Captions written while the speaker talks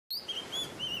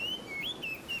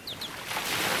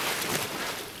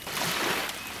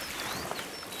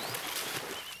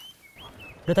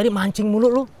Udah tadi mancing mulu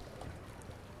lu.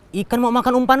 Ikan mau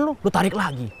makan umpan lu tarik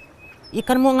lagi.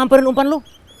 Ikan mau ngamperin umpan lu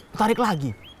tarik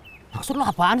lagi. Maksud lu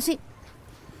apaan sih?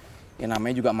 Ya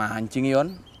namanya juga mancing,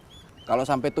 Yon. Kalau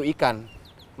sampai tuh ikan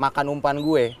makan umpan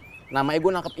gue, namanya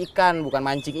gue nangkep ikan, bukan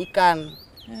mancing ikan.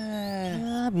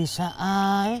 Ya bisa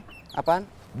ay. Apaan?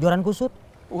 Joran kusut.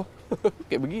 Wah,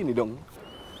 kayak begini dong.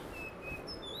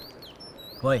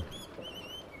 Boy,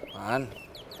 Apaan?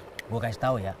 gue kasih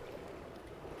tahu ya.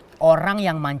 Orang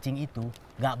yang mancing itu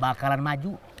gak bakalan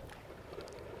maju.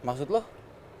 Maksud lo?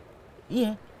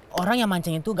 Iya, orang yang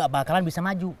mancing itu gak bakalan bisa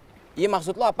maju. Iya,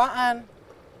 maksud lo apaan?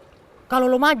 Kalau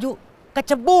lo maju,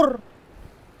 kecebur.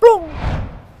 Plung.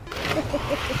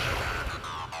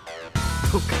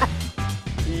 Bukan.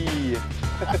 Iya.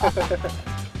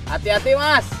 Hati-hati,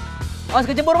 Mas. Mas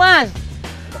kecebur, Mas.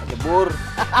 Kecebur.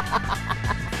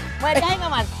 Main kain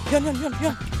nggak, Mas? Yon.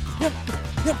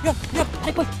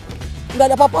 Tarik, Boy. Nggak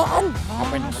ada apa-apaan.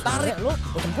 Ngapain mau tarik? Lu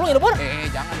cemplung ya, lu, Bor?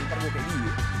 Jangan, ntar gue kayak gini.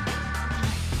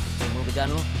 Cemplung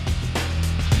kerjaan lu.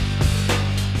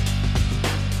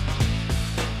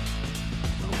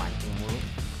 Lu mancing mulu.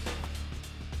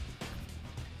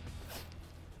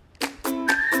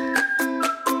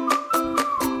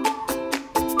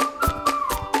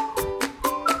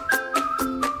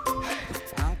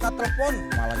 Angkat telepon,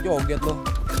 malah joget lo.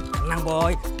 Tenang,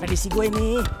 Boy. Tradisi gue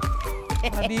ini.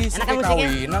 Tradisi Enak kan kayak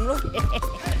musiknya? kawinan lo.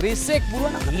 Berisik,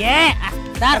 buruan angkat. Iya,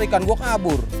 ntar. Ikan gue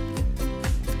kabur.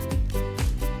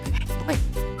 Boy,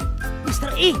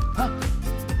 Mister I. Hah?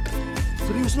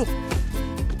 Serius lo? Kok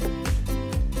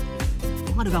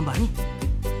nggak ada gambarnya?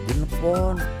 Dia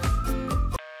nelfon.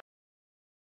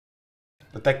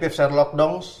 Detektif Sharelok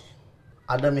Dongs,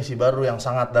 ada misi baru yang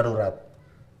sangat darurat.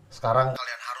 Sekarang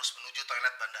kalian harus menuju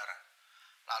toilet bandara.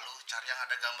 Lalu cari yang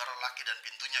ada gambar laki dan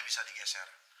pintunya bisa digeser.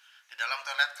 Di dalam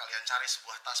toilet kalian cari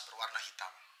sebuah tas berwarna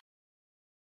hitam.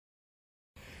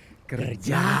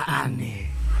 Kerjaan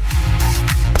nih.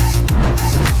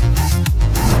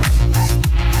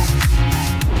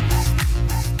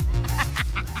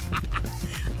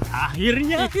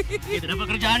 Akhirnya kita dapat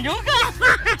kerjaan juga.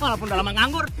 Walaupun udah lama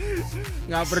nganggur.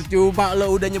 Nggak percuma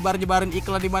lo udah nyebar-nyebarin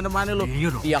iklan di mana-mana lo.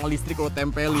 Iya dong. Yang listrik lo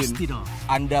tempelin. Pasti dong.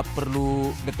 Anda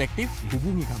perlu detektif,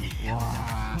 hubungi kami.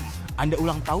 Wah. Anda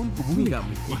ulang tahun, hubungi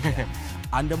kami.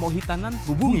 Anda mau hitanan,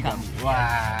 hubungi kami.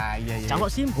 Wah, iya. Calok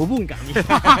SIM, hubungi kami.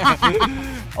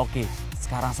 Oke,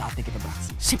 sekarang saatnya kita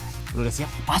beraksi. Sip. Lu udah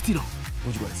siap? Pasti dong.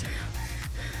 Gue juga udah siap.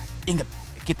 Ingat,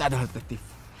 kita adalah detektif.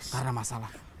 Karena masalah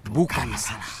bukan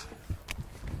masalah.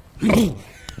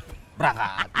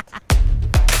 Berangkat.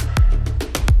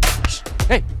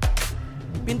 Hei,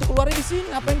 pintu keluarnya di sini.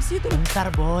 Ngapain di situ? Bentar,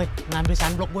 Boy. Ngambil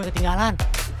sunblock gue ketinggalan.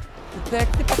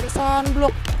 Detektif pakai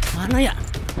sunblock. Mana ya?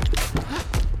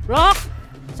 Blok,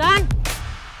 San.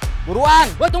 Buruan.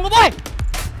 Boy, tunggu, Boy.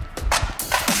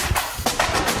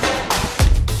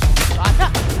 Gak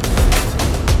ada.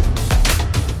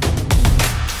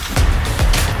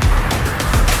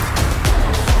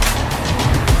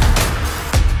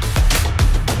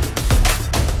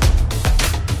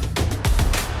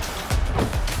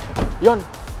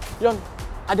 Yon,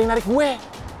 ada yang narik gue.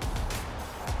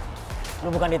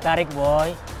 Lu bukan ditarik,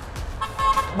 Boy.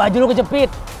 Baju lu kejepit.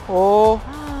 Oh,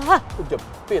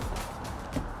 kejepit.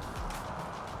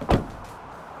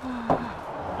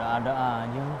 Ada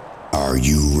aja. Are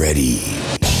you ready?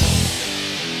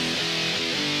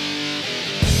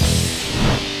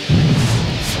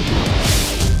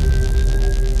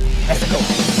 Let's go.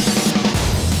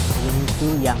 Pintu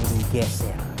yang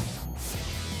digeser.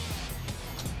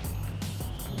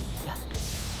 Ya,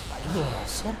 nggak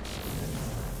digeser.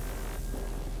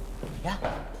 Ya,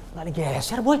 nggak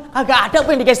digeser, Boy. Kagak ada apa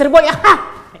yang digeser, Boy.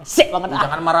 Sik banget.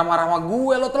 Jangan marah-marah sama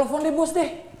gue, lo telepon deh bos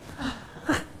deh.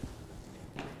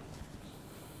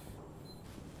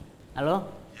 Halo?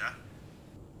 Ya?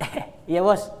 Iya,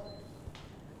 Bos.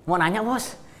 Mau nanya,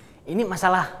 Bos. Ini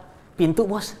masalah pintu,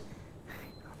 Bos.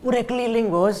 Udah keliling,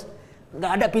 Bos.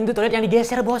 Nggak ada pintu toilet yang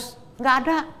digeser, Bos. Nggak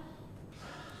ada.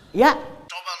 Ya.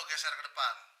 Coba lu geser ke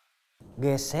depan.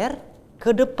 Geser ke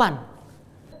depan.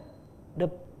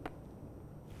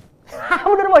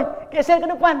 Bener, Boy. Geser ke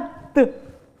depan. Tuh.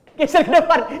 Geser ke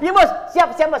depan. Iya, Bos.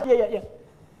 Siap, Bos. Iya.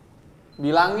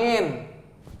 Bilangin,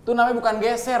 itu namanya bukan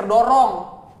geser,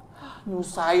 dorong.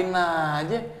 Nyusahin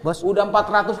aja. Bos. Udah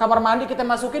 400 kamar mandi kita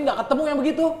masukin nggak ketemu yang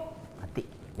begitu. Mati.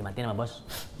 Dimatiin sama Bos.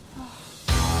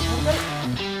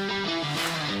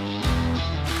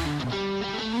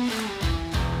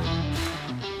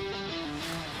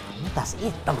 Ini tas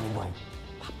hitam nih, Boy.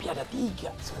 Tapi ada 3.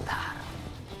 Sebentar.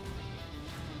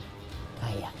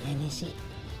 Kayaknya ini sih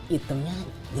hitamnya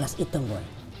jelas hitam, Boy.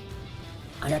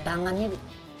 Ada tangannya.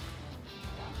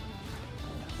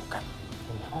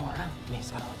 orang. Nih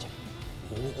sekarang lo cek.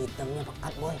 Ini itemnya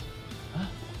pekat, Boy. Hah?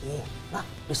 Nah,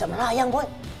 bisa melayang, Boy.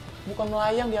 Bukan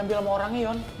melayang, diambil sama orangnya,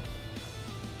 Yon.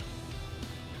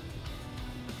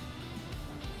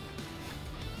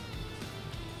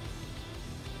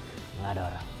 Nggak ada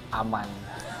orang. Aman.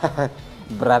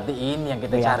 Berarti ini yang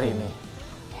kita cari nih.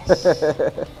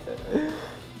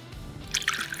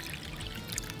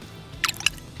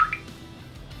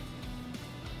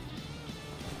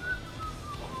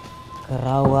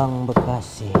 Kerawang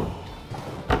Bekasi,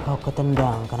 kau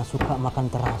ketendang karena suka makan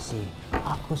terasi.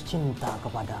 Aku cinta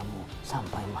kepadamu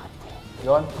sampai mati.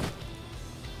 Yon.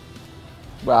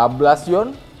 Bablas,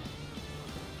 Yon.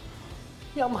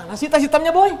 Yang mana sih tas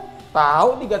hitamnya, Boy?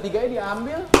 Tahu tiga-tiganya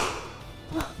diambil.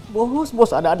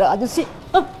 Bos ada-ada aja sih.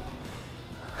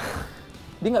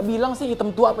 Dia nggak bilang sih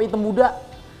hitam tua apa hitam muda.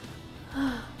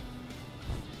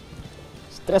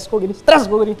 Stres gue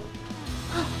gini.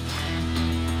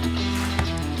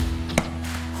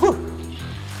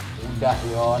 Udah,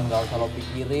 Yon, nggak usah lo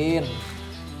pikirin.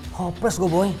 Hopeless gue,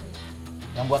 Boy.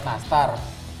 Yang buat nastar.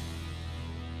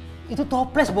 Itu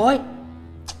toples, Boy.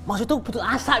 Maksud tuh putus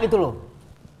asa gitu loh.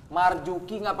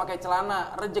 Marjuki nggak pakai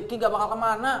celana, rezeki nggak bakal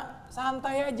kemana.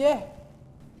 Santai aja.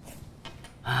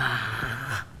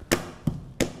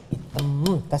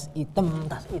 Tas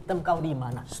hitam kau di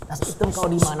mana? Tas hitam kau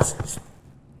di mana?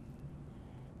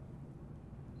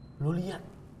 Lo lihat.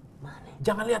 Mana?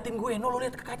 Jangan liatin gue, lo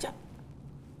lihat ke kaca.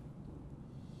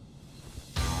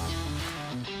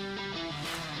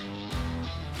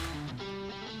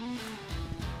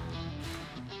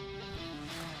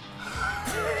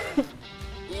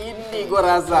 Ini gue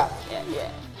rasa. Ya.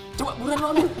 Coba buruan lo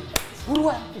ambil.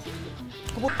 Buruan.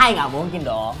 Hai, nggak mungkin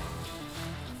dong.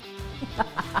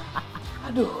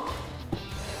 Aduh.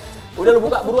 Udah lu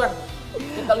buka buruan.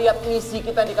 Kita lihat misi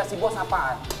kita dikasih bos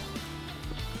apaan.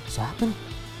 Siapa nih?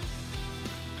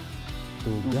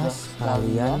 Tugas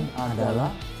kalian adalah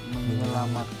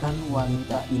menyelamatkan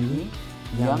wanita ini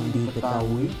yang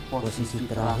diketahui posisi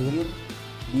terakhir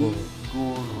di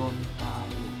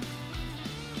Gorontalo.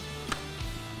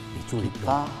 diculik.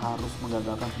 Kita harus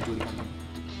menggagalkan penculikan ini.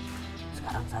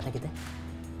 Sekarang saatnya kita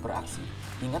Beraksi.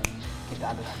 Ingat,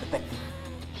 kita adalah detektif.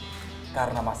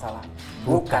 Karena masalah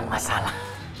bukan masalah.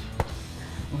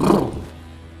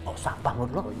 Oh, sampah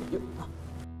menurut lo. Yuk.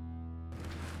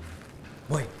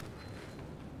 Boy,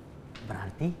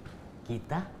 berarti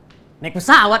kita naik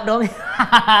pesawat dong.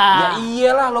 Ya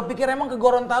iyalah, lo pikir emang ke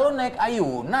Gorontalo naik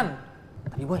ayunan?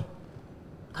 Tapi Boy,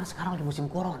 kan sekarang lagi musim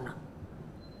corona.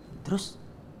 Terus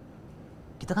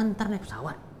kita kan ntar naik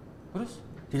pesawat. Terus?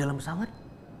 Di dalam pesawat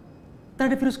ntar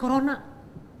ada virus corona.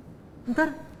 Ntar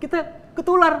kita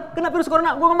ketular kena virus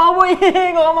corona. Gue gak mau, Boy.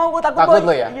 Gue gak mau, gue takut, Takut Boy.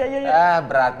 lo ya? Iya.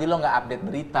 Berarti lo nggak update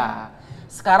berita.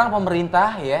 Sekarang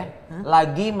pemerintah ya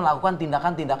lagi melakukan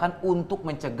tindakan-tindakan untuk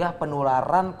mencegah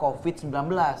penularan COVID-19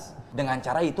 dengan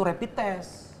cara itu rapid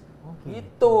test.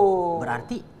 Gitu.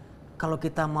 Berarti kalau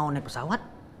kita mau naik pesawat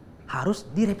harus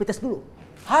di rapid test dulu.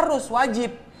 Harus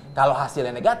wajib. Kalau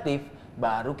hasilnya negatif,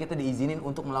 baru kita diizinin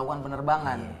untuk melakukan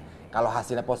penerbangan. Kalau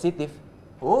hasilnya positif,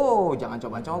 oh jangan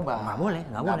coba-coba. Nggak boleh,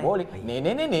 nggak boleh. boleh.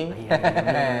 Nih. Iya.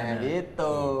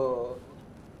 Gitu.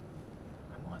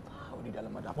 Kamu nggak tahu di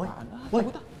dalam ada Boy, apaan. Boy,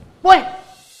 Cabut ah.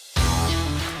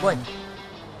 Boy,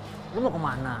 lu mau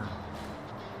kemana?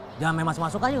 Jangan main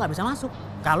masuk aja nggak bisa masuk.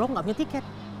 Kalau nggak punya tiket.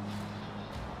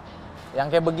 Yang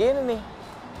kayak begini nih,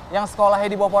 yang sekolahnya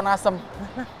di bawah pohon asem.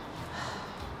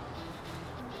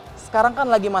 Sekarang kan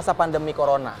lagi masa pandemi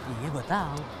corona. Iya, gue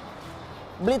tahu.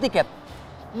 Beli tiket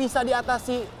bisa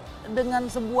diatasi dengan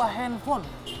sebuah handphone.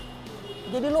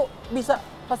 Jadi lu bisa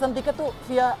pesan tiket tuh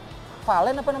via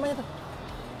Valen apa namanya tuh?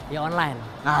 Ya online.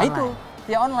 Nah itu,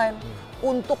 via online.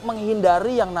 Untuk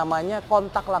menghindari yang namanya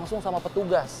kontak langsung sama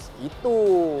petugas. Itu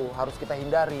harus kita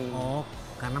hindari. Oh,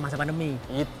 karena masa pandemi.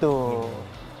 Itu.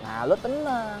 Nah lo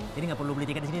tenang. Jadi nggak perlu beli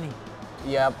tiket di sini nih.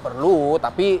 Ya perlu,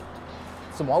 tapi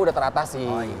semua udah teratasi.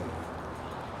 Oh iya.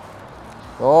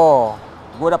 Tuh,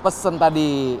 gue udah pesen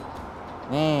tadi.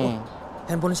 Nih.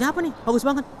 Handphone siapa nih? Bagus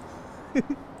banget.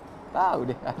 Tahu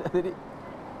deh, ada tadi.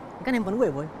 Kan handphone gue,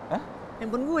 Boy. Hah?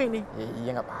 Handphone gue ini. Ya, iya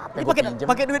nggak apa-apa, Ini gue pakai pinjem.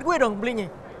 pakai duit gue dong belinya.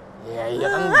 Iya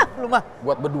kan. Lu mah.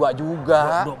 Buat berdua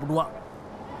juga. Berdua.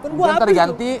 Kan gue Mungkin ntar habis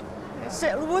diganti. tuh.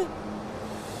 Sek lu, Boy.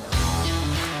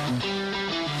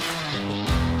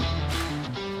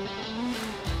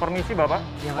 Permisi Bapak,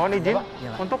 Iya, Pak. mohon izin. Iya,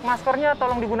 Pak. Untuk maskernya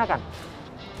tolong digunakan.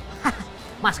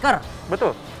 Masker.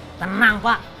 Betul. Tenang,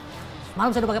 Pak. Malam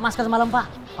saya udah pakai masker semalam, Pak.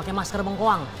 Pakai masker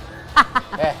bengkoang.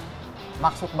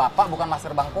 Maksud Bapak bukan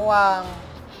masker bangkoang.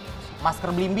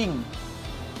 Masker blimbing.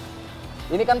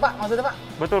 Ini kan Pak, maksudnya Pak?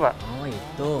 Betul Pak. Oh,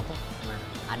 itu. Nah,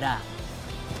 ada.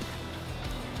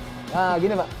 Nah,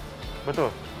 gini Pak. Betul.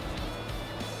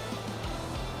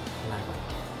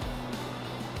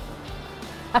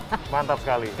 Mantap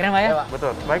sekali. Keren Pak ya? Ya, Pak.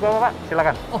 Betul. Baik Bapak,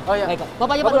 silakan. Oh iya. Baik Pak.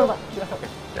 Bapak aja Pak dulu Pak. Oke,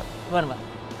 siap. Gimana Pak?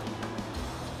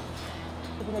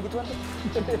 Punya gituan tuh.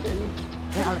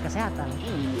 Ini alat kesehatan.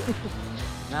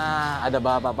 Nah, ada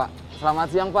Bapak, Pak. Selamat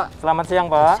siang, Pak. Selamat siang,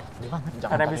 Pak.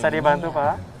 Jangan Ada pakai bisa ini. dibantu,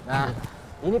 Pak? Nah,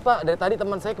 ini Pak, dari tadi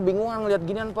teman saya kebingungan ngeliat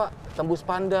ginian, Pak. Tembus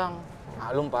pandang.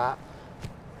 Malum, Pak.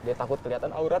 Dia takut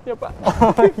kelihatan auratnya, Pak.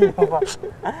 Oh iya, Pak.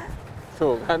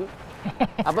 Tuh kan.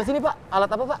 Apa sih ini, Pak? Alat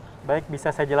apa, Pak? Baik,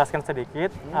 bisa saya jelaskan sedikit.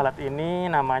 Alat ini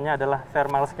namanya adalah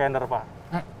thermal scanner, Pak.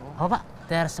 Apa Pak?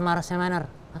 Thermal scanner.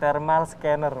 Thermal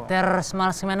scanner, Pak.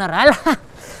 Thermal scanner. Alah.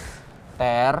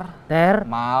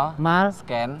 Mal Mal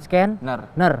scan ner.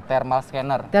 thermal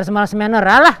scanner. Thermal scanner.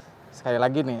 Alah. Sekali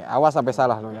lagi nih, awas sampai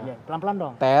salah lo ya. Pelan-pelan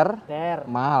dong.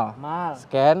 Mal Mal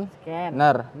scan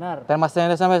ner. thermal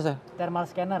scanner sampai sih. Thermal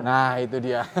scanner. Nah, itu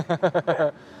dia.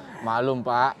 Malum,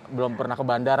 Pak, belum pernah ke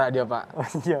bandara dia, Pak. Oh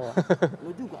iya, Pak.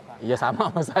 Lu juga Pak. Iya, sama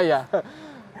saya.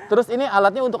 Terus ini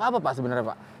alatnya untuk apa, Pak,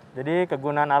 sebenarnya, Pak? Jadi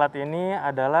kegunaan alat ini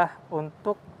adalah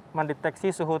untuk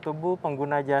mendeteksi suhu tubuh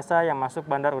pengguna jasa yang masuk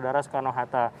Bandar Udara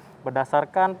Soekarno-Hatta.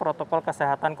 Berdasarkan protokol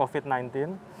kesehatan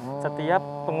COVID-19, setiap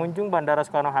pengunjung Bandara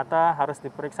Soekarno-Hatta harus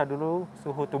diperiksa dulu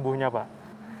suhu tubuhnya, Pak.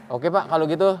 Oke, Pak, kalau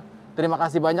gitu terima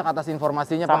kasih banyak atas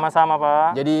informasinya, Pak. Sama-sama,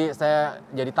 Pak. Jadi saya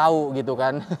jadi tahu gitu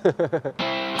kan.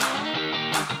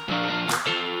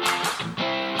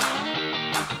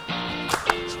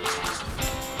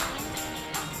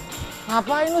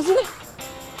 Ngapain lu sini?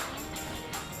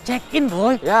 Check in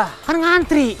boy. Ya, Kan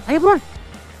ngantri. Ayo bro.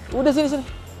 udah sini.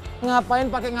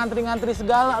 Ngapain pakai ngantri-ngantri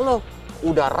segala lo?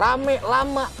 Udah rame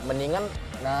lama, mendingan.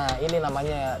 Nah, ini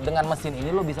namanya dengan mesin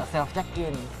ini lo bisa self check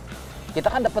in. Kita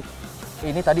kan dapat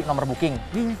ini tadi nomor booking.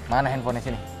 Mana handphonenya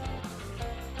sini?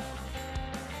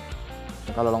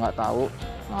 Kalau lo nggak tahu,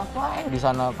 ngapain di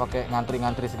sana pakai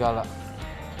ngantri-ngantri segala?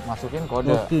 Masukin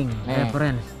kode. Booking. Nih.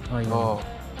 Reference. Oh iya. Oh,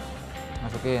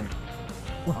 masukin.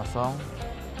 Kosong.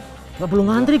 Gak perlu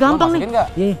ngantri, Lo gampang nih. masukin nggak?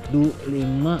 Iya,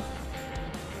 25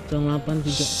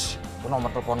 083. Itu nomor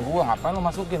telepon gua, ngapain lo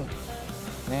masukin?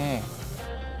 Nih.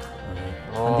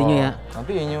 Nantinya ya.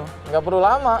 Nantinya. Nggak perlu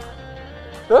lama.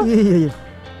 Tuh. Iya.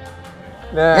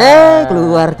 Nah.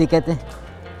 Keluar tiketnya.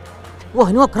 Wah,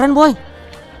 ini mah keren boy.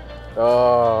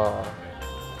 Oh.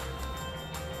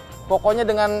 Pokoknya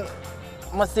dengan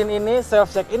mesin ini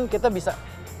self check in kita bisa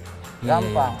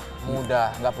gampang,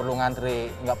 mudah, nggak perlu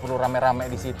ngantri, nggak perlu rame-rame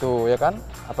di situ, ya kan?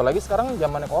 Apalagi sekarang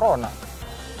zamannya corona.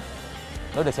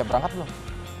 Lo udah siap berangkat belum?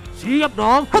 Siap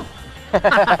dong. Hup.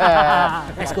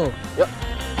 Let's go. Yuk.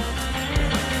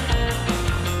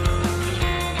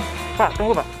 Pak,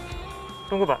 tunggu, Pak.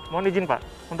 Tunggu, Pak. Mohon izin, Pak.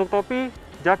 Untuk topi,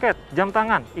 jaket, jam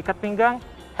tangan, ikat pinggang,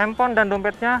 handphone dan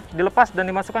dompetnya dilepas dan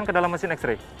dimasukkan ke dalam mesin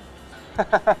X-ray.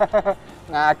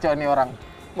 Ngaco nih orang.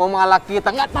 Mau mengalah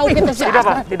kita, nggak tahu kita siapa. Tidak,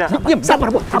 Pak. Tidak. Diam, sabar,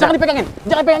 Bu. Jangan dipegangin.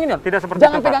 Jangan pegangin, Yon. Tidak seperti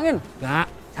Jangan itu, Pak. pegangin. Enggak,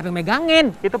 siapa yang megangin?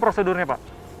 Itu prosedurnya, Pak.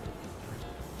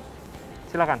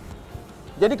 Silakan.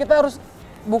 Jadi kita harus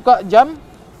buka jam,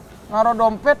 naruh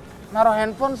dompet, naruh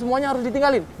handphone, semuanya harus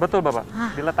ditinggalin. Betul, Bapak.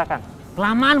 Diletakkan.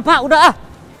 Kelamaan Pak, udah ah.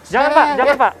 Jangan, Pak.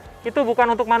 Jangan, Pak. Itu bukan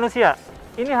untuk manusia.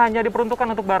 Ini hanya diperuntukkan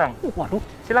untuk barang. Waduh,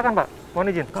 Silakan, Pak. Mohon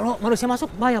izin. kalau manusia masuk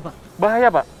bahaya Pak. Bahaya,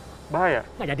 Pak. Bahaya.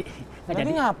 Nggak jadi. Nggak Jadi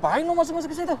jadi. ngapain lo masuk-masuk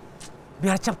ke situ?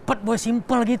 Biar cepet boy,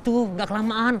 simple gitu, nggak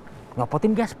kelamaan.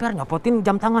 Nyopotin gesper, nyopotin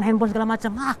jam tangan, handphone segala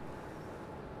macam. Ah,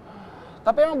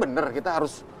 Tapi emang bener kita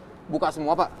harus buka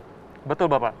semua, Pak. Betul,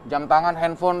 Bapak. Jam tangan,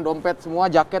 handphone, dompet, semua,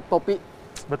 jaket, topi.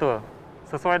 Betul.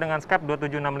 Sesuai dengan SKEP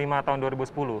 2765 tahun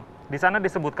 2010. Di sana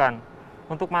disebutkan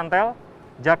untuk mantel,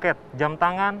 jaket, jam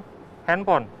tangan,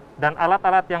 handphone, dan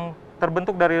alat-alat yang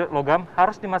terbentuk dari logam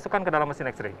harus dimasukkan ke dalam mesin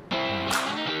X-ray.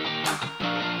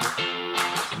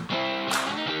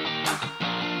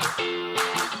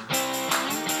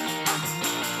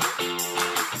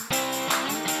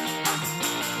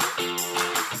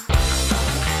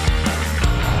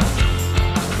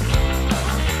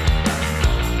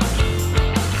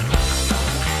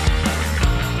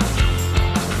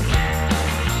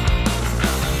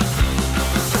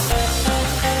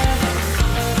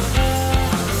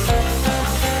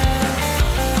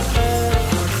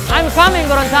 I'm coming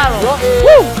Gorontalo.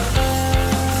 Yo,